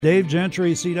Dave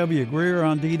Gentry, CW Greer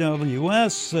on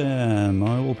DWS, and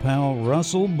my old pal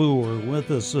Russell Buhr with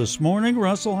us this morning.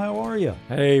 Russell, how are you?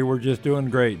 Hey, we're just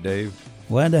doing great, Dave.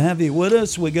 Glad to have you with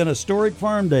us. We got Historic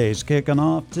Farm Days kicking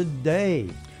off today.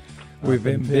 We've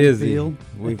been busy.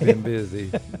 We've been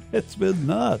busy. It's been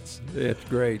nuts. It's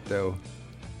great, though.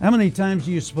 How many times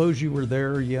do you suppose you were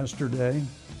there yesterday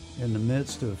in the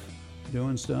midst of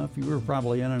doing stuff? You were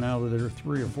probably in and out of there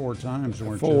 3 or 4 times,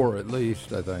 weren't you? 4 at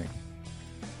least, I think.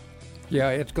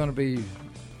 Yeah, it's going to be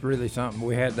really something.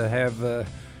 We had to have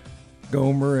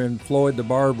Gomer and Floyd the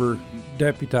barber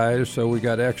deputized, so we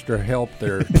got extra help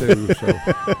there, too. So.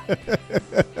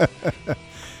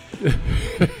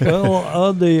 Well,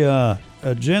 on the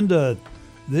agenda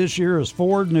this year is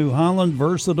Ford, New Holland,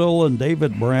 Versatile, and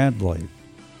David Bradley.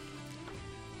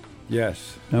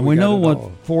 Yes. And we know what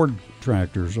Ford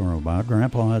tractors are about.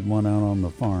 Grandpa had one out on the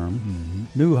farm.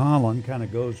 Mm-hmm. New Holland kind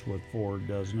of goes with Ford,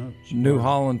 doesn't it? New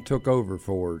Holland took over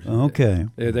Ford. Okay.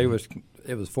 It was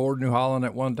Ford New Holland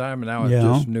at one time, and now it's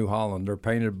just New Holland. They're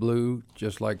painted blue,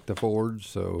 just like the Fords.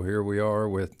 So here we are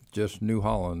with just New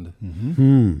Holland.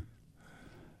 Mm-hmm.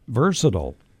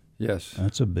 Versatile. Yes.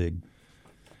 That's a big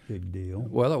deal.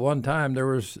 Well, at one time there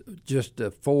was just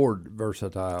a Ford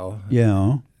Versatile.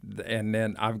 Yeah. And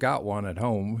then I've got one at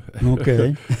home.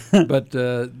 Okay. But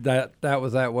that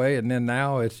was that way, and then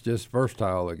now it's just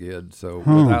Versatile again, so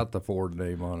without the Ford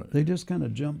name on it. They just kind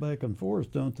of jump back and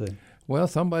forth, don't they? Well,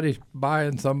 somebody's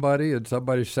buying somebody, and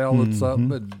somebody's selling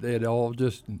something, and it all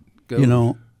just goes. You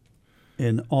know,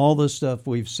 in all the stuff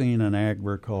we've seen in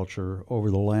agriculture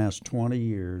over the last 20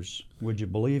 years, would you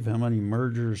believe how many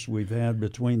mergers we've had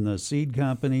between the seed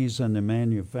companies and the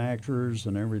manufacturers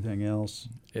and everything else?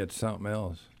 It's something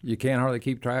else. You can't hardly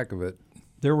keep track of it.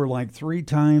 There were like 3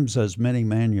 times as many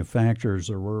manufacturers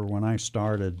there were when I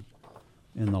started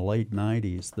in the late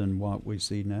 90s than what we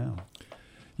see now.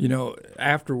 You know,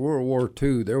 after World War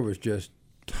II, there was just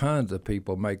tons of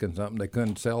people making something. They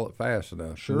couldn't sell it fast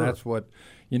enough. Sure. And that's what,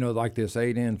 like this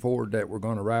 8N Ford that we're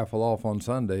going to raffle off on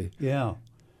Sunday. Yeah.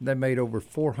 They made over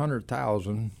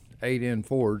 400,000 8N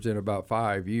Fords in about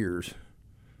 5 years.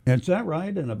 Is that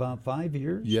right? In about 5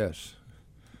 years? Yes.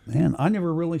 Man, I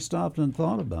never really stopped and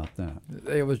thought about that.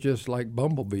 It was just like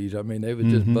bumblebees. I mean, they were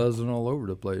just buzzing all over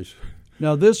the place.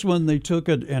 Now, this one, they took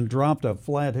it and dropped a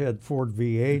flathead Ford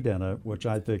V8 in it, which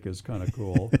I think is kind of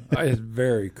cool. It's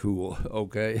very cool,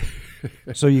 okay?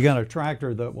 So you got a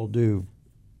tractor that will do,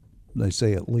 they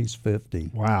say, at least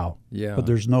 50. Wow. Yeah. But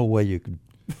there's no way you could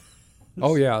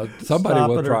Oh, yeah. Somebody stop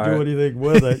will it try or do it. anything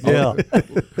with it. Yeah.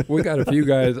 We got a few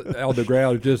guys on the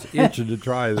ground just itching to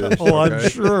try this. Oh, okay? I'm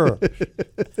sure.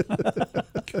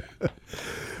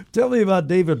 Tell me about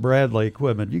David Bradley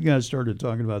equipment. You guys started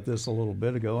talking about this a little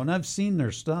bit ago, and I've seen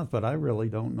their stuff, but I really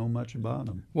don't know much about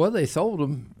them. Well, they sold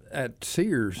them at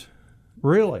Sears.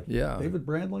 Really? Yeah. David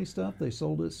Bradley stuff, they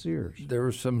sold at Sears. There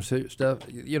was some stuff.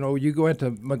 You go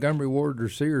into Montgomery Ward or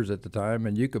Sears at the time,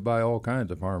 and you could buy all kinds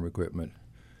of farm equipment.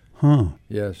 Huh.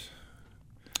 Yes.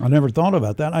 I never thought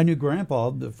about that. I knew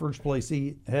Grandpa, the first place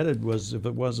he headed was, if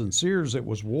it wasn't Sears, it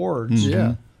was Ward's.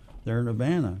 Yeah. There in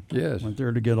Havana. Yes. Went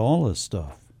there to get all this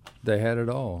stuff. They had it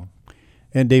all.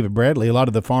 And David Bradley, a lot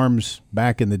of the farms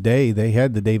back in the day, they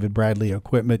had the David Bradley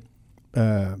equipment.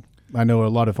 I know a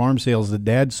lot of farm sales that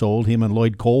Dad sold, him and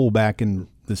Lloyd Cole back in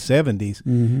the 70s.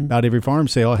 Mm-hmm. About every farm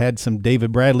sale had some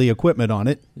David Bradley equipment on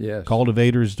it. Yes.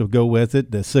 Cultivators to go with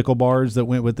it, the sickle bars that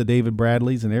went with the David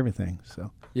Bradleys and everything.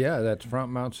 So. Yeah, that's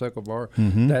front mount sickle bar.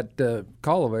 Mm-hmm. That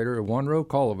cultivator, a 1-row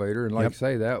cultivator, and like I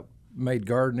say, that made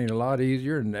gardening a lot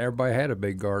easier, and everybody had a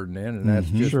big garden then, and that's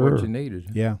just what you needed.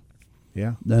 Yeah,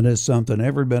 yeah. That is something.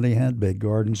 Everybody had big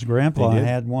gardens. Grandpa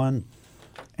had one.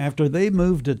 After they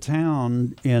moved to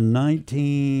town in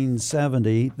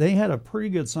 1970, they had a pretty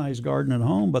good-sized garden at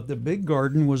home, but the big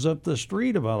garden was up the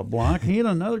street about a block. He and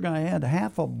another guy had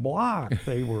half a block.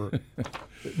 They were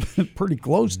pretty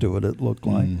close to it, it looked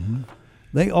like. Mm-hmm.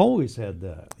 They always had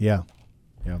that. Yeah,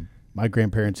 yeah. My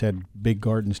grandparents had big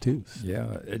gardens, too.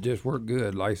 Yeah, it just worked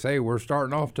good. Like I say, we're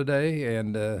starting off today,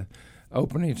 and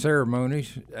opening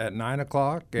ceremonies at 9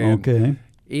 o'clock. And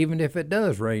even if it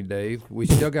does rain, Dave, we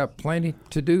still got plenty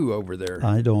to do over there.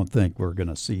 I don't think we're going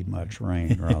to see much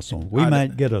rain, Russell. We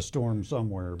might get a storm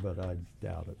somewhere, but I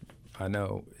doubt it. I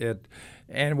know it,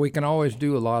 and we can always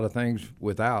do a lot of things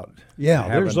without. Yeah,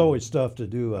 there's always stuff to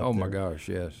do up there. Oh, my gosh,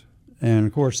 yes. And,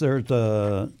 of course, they're at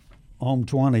the Home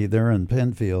 20 there in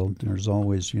Penfield. There's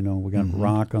always, we got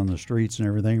rock on the streets and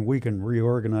everything. We can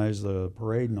reorganize the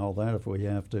parade and all that if we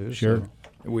have to. Sure. So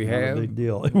We not have. a big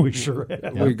deal. We sure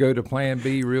have. We go to Plan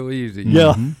B real easy.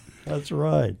 Yeah. That's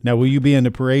right. Now, will you be in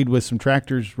the parade with some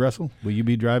tractors, Russell? Will you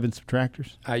be driving some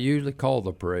tractors? I usually call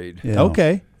the parade. Yeah.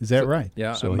 Okay. Is that right?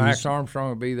 Yeah, So Max Armstrong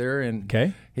will be there, and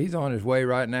Okay. he's on his way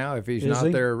right now if he's Is not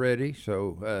he? there already.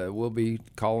 So we'll be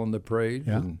calling the parade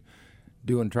and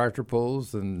doing tractor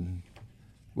pulls, and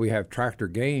we have tractor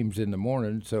games in the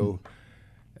morning, so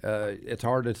it's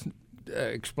hard to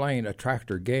explain a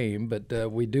tractor game,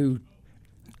 but we do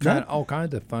all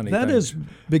kinds of funny That things. has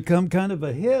become kind of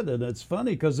a hit, and it's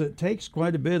funny because it takes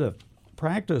quite a bit of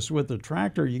practice with the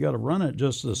tractor. You got to run it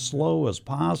just as slow as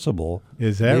possible.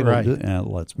 Is that right? It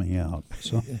lets me out.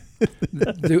 So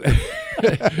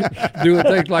doing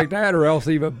things like that, or else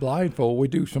even blindfold. We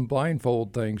do some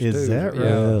blindfold things Is too. that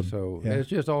Yeah, right? so Yeah. it's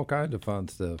just all kinds of fun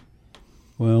stuff.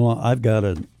 well, I've got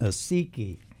a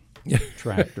Siki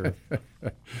tractor,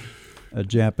 a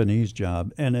Japanese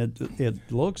job, and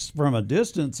it looks from a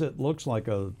distance, it looks like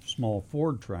a small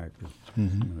Ford tractor.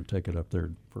 I'm going to take it up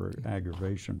there for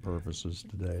aggravation purposes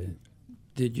today.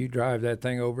 Did you drive that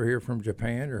thing over here from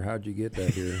Japan, or how'd you get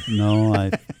that here? No,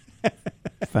 I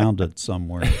found it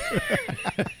somewhere.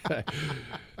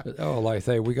 Oh, like I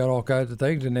say, we got all kinds of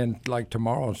things, and then like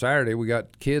tomorrow and Saturday, we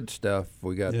got kids stuff.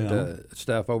 We got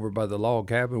stuff over by the log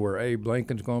cabin where Abe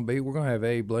Lincoln's going to be. We're going to have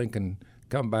Abe Lincoln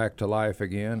come back to life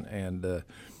again, and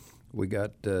we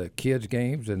got kids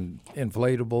games and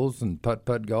inflatables and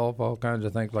putt-putt golf, all kinds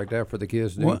of things like that for the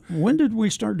kids to do. When did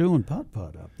we start doing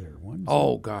putt-putt up there? When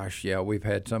Oh gosh, yeah, we've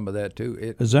had some of that too.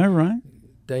 is that right?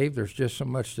 Dave, there's just so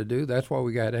much to do. That's why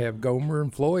we got to have Gomer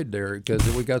and Floyd there, because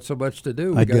we got so much to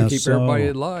do. I We got to guess keep so. everybody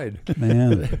in line.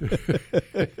 Man,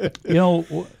 you know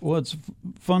what's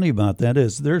funny about that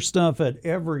is there's stuff at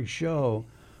every show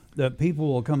that people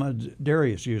will come up.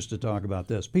 Darius used to talk about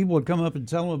this. People would come up and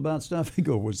tell him about stuff. He'd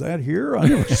go, "Was that here? I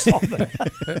never saw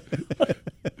that."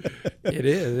 It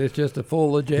is. It's just a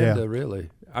full agenda, Yeah. really.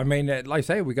 I mean, like I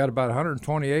say, we got about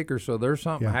 120 acres, so there's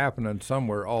something Yeah. happening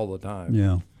somewhere all the time.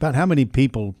 Yeah. About how many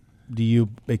people do you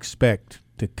expect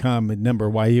to come in number?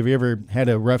 Why, have you ever had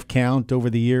a rough count over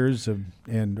the years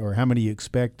or how many you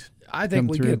expect? I think come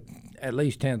we through? get at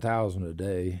least 10,000 a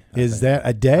day. Is that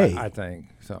a day? I think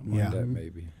something Yeah. like that,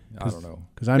 maybe. I don't know.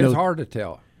 'cause I know- it's hard to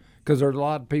tell, because there's a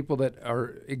lot of people that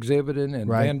are exhibiting and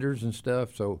Right. vendors and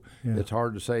stuff, so Yeah. it's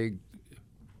hard to say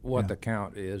what Yeah. the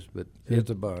count is, but it's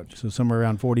a bunch. So somewhere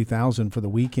around 40,000 for the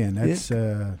weekend. That's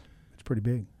pretty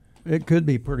big. It could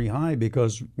be pretty high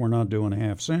because we're not doing a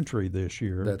half century this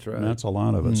year. That's right. And that's a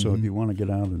lot of it. So if you want to get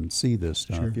out and see this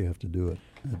stuff, Sure. you have to do it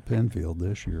at Penfield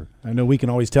this year. I know we can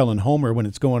always tell in Homer when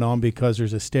it's going on because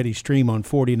there's a steady stream on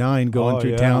 49 going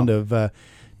through town of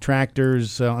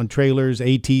tractors on trailers,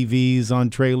 ATVs on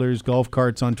trailers, golf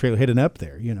carts on trailers, heading up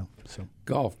there, So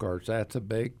Golf carts, that's a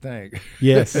big thing.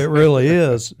 yes, It really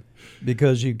is,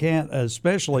 because you can't,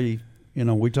 especially,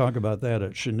 we talk about that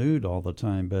at Chanute all the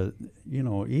time, but,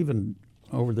 even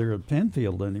over there at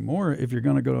Penfield anymore, if you're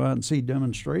going to go out and see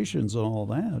demonstrations and all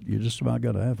that, you just about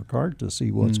got to have a cart to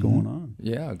see what's going on.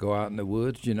 Yeah, go out in the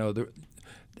woods.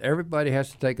 Everybody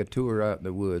has to take a tour out in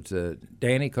the woods.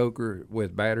 Danny Coker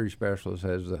with Battery Specialists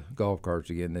has the golf carts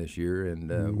again this year,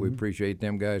 and we appreciate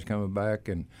them guys coming back.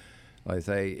 And like I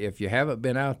say, if you haven't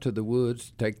been out to the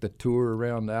woods, take the tour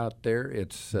around out there.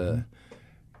 It's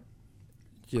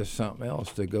just something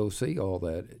else to go see all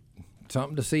that.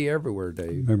 Something to see everywhere, Dave.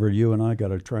 Remember, you and I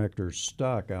got a tractor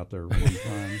stuck out there one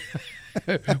time.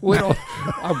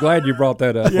 I'm glad you brought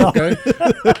that up. Okay.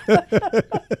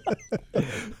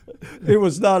 It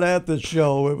was not at the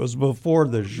show; it was before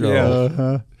the show.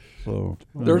 Yeah. So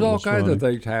There's it all was kinds funny. of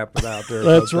things happen out there.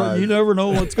 That's sometimes. right. You never know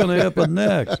what's going to happen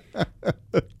next.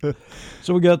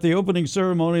 So we got the opening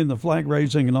ceremony and the flag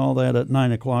raising and all that at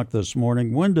 9 o'clock this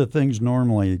morning. When do things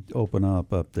normally open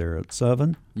up there? At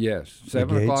 7? Yes, 7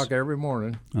 gates? o'clock every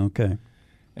morning. Okay.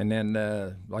 And then,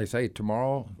 like I say,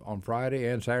 tomorrow on Friday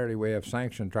and Saturday we have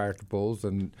sanctioned tractor pulls,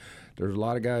 and there's a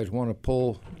lot of guys want to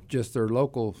pull just their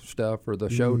local stuff or the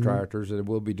show tractors, and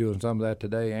we'll be doing some of that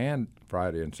today and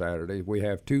Friday and Saturday. We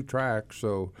have 2 tracks,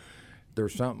 so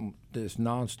there's something that's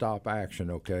nonstop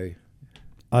action. Okay,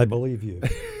 I believe you.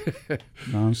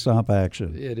 Nonstop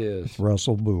action. it is.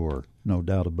 Russell Buhr, no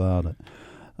doubt about it.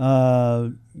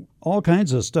 All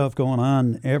kinds of stuff going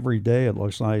on every day. It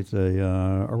looks like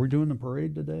are we doing the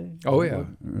parade today? Oh yeah.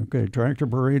 Okay, tractor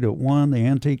parade at 1, the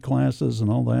antique classes and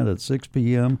all that at 6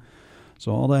 p.m.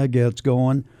 So all that gets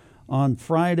going. On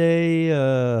Friday,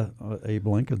 Abe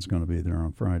Lincoln's going to be there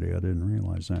on Friday. I didn't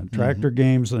realize that. Tractor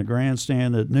games in the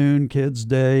grandstand at noon, Kids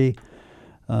Day,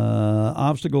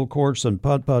 obstacle course and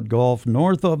putt-putt golf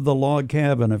north of the log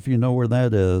cabin, if you know where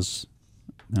that is,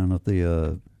 down at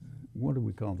the what do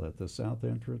we call that? The south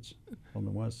entrance on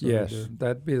the west side? Yes, there?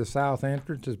 that'd be the south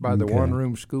entrance. Is by the Okay.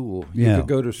 one-room school. You Yeah, could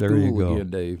go to there you school go. again,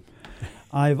 Dave.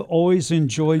 I've always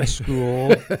enjoyed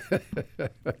school.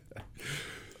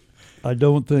 I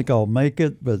don't think I'll make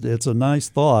it, but it's a nice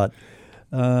thought.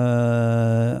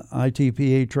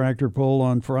 ITPA tractor pull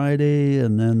on Friday,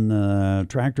 and then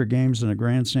tractor games and the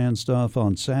grandstand stuff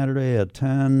on Saturday at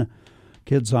 10.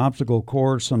 Kids obstacle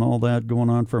course and all that going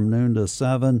on from noon to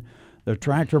 7. The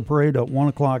tractor parade at 1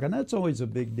 o'clock, and that's always a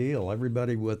big deal.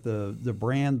 Everybody with the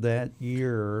brand that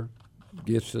year,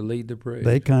 Gets to lead the parade.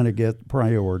 they kind of get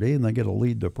priority, and they get to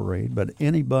lead the parade. But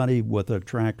anybody with a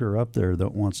tractor up there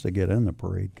that wants to get in the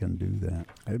parade can do that.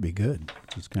 That'd be good.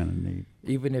 It's kind of neat.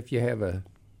 Even if you have a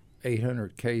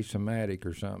 800K somatic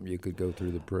or something, you could go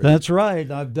through the parade. That's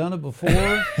right. I've done it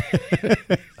before,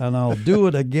 and I'll do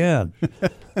it again.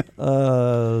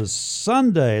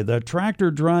 Sunday, the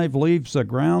tractor drive leaves the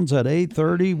grounds at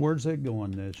 8:30. Where's it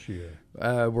going this year?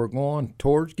 We're going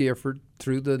towards Gifford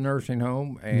through the nursing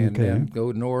home, and Okay. then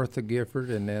go north of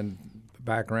Gifford, and then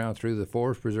back around through the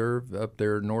Forest Preserve up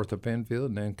there north of Penfield,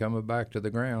 and then coming back to the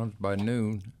grounds by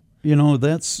noon. You know,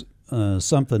 that's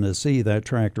something to see, that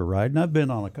tractor ride. And I've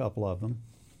been on a couple of them.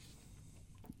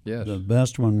 Yes. The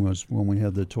best one was when we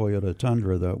had the Toyota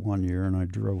Tundra that one year, and I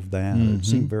drove that. It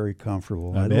seemed very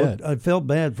comfortable. I bet. I felt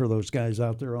bad for those guys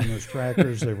out there on those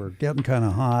tractors. They were getting kind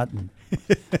of hot, and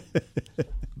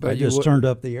But I you just would- turned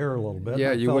up the air a little bit.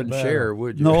 Yeah, and I you felt wouldn't better. share,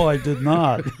 would you? No, I did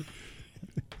not.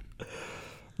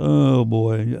 Oh,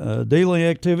 boy. Daily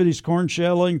activities, corn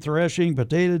shelling, threshing,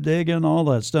 potato digging, all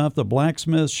that stuff. The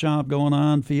blacksmith shop going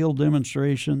on, field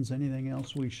demonstrations. Anything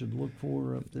else we should look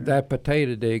for up there? That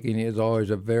potato digging is always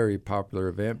a very popular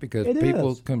event because It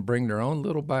people is. can bring their own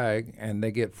little bag and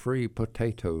they get free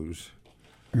potatoes.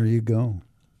 There you go.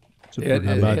 It's a It- pretty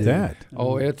How it- about good that?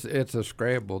 Oh, it's a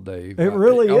scramble, Dave. It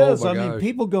really Oh, is. my I mean, gosh.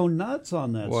 people go nuts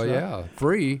on that Well, stuff. yeah,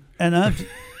 free. And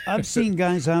I've seen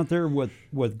guys out there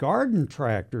with garden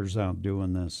tractors out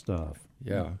doing this stuff.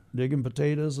 Yeah. Digging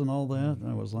potatoes and all that.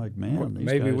 I was like, man, these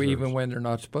Maybe guys are- even when they're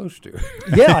not supposed to.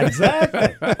 Yeah,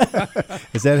 exactly.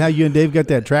 Is that how you and Dave got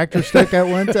that tractor stuck at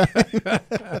one time?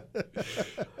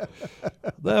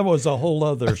 That was a whole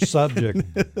other subject.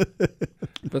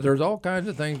 But there's all kinds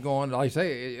of things going. Like I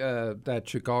say, that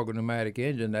Chicago pneumatic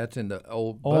engine, that's in the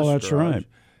old Oh, bus that's garage.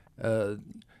 right.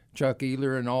 Chuck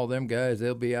Ealer and all them guys,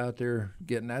 they'll be out there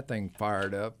getting that thing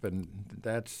fired up, and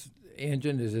that's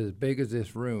engine is as big as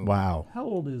this room. Wow. How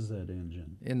old is that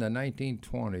engine? In the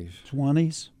 1920s.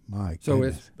 20s? My So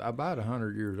goodness. it's about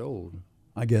 100 years old.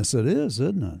 I guess it is,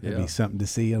 isn't it? That'd Yeah. be something to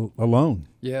see alone.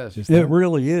 Yes. Just It that.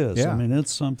 really is. Yeah. I mean,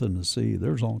 it's something to see.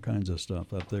 There's all kinds of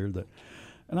stuff up there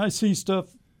and I see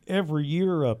stuff every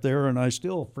year up there, and I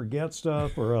still forget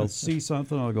stuff, or I'll see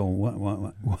something, I'll go,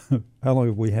 what? How long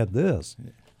have we had this?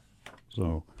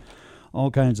 So,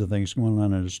 all kinds of things going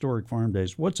on at Historic Farm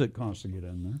Days. What's it cost to get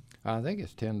in there? I think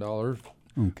it's $10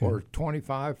 Okay. or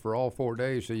 $25 for all 4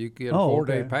 days. So you get a Oh,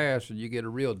 4-day okay. pass and you get a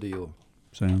real deal.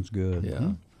 Sounds good. Yeah.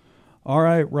 Huh? All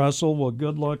right, Russell. Well,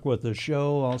 good luck with the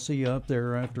show. I'll see you up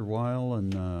there after a while,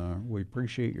 and we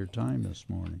appreciate your time this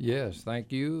morning. Yes,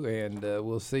 thank you, and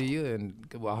we'll see you, and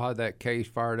we'll have that case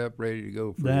fired up, ready to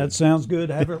go for That you. sounds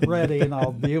good. Have it ready, and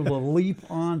I'll be able to leap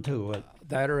onto it.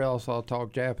 That or else I'll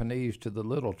talk Japanese to the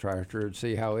little tractor and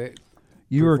see how it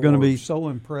You are going to be performs. so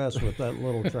impressed with that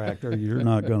little tractor, you're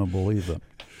not going to believe it.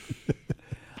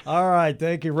 All right.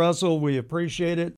 Thank you, Russell. We appreciate it.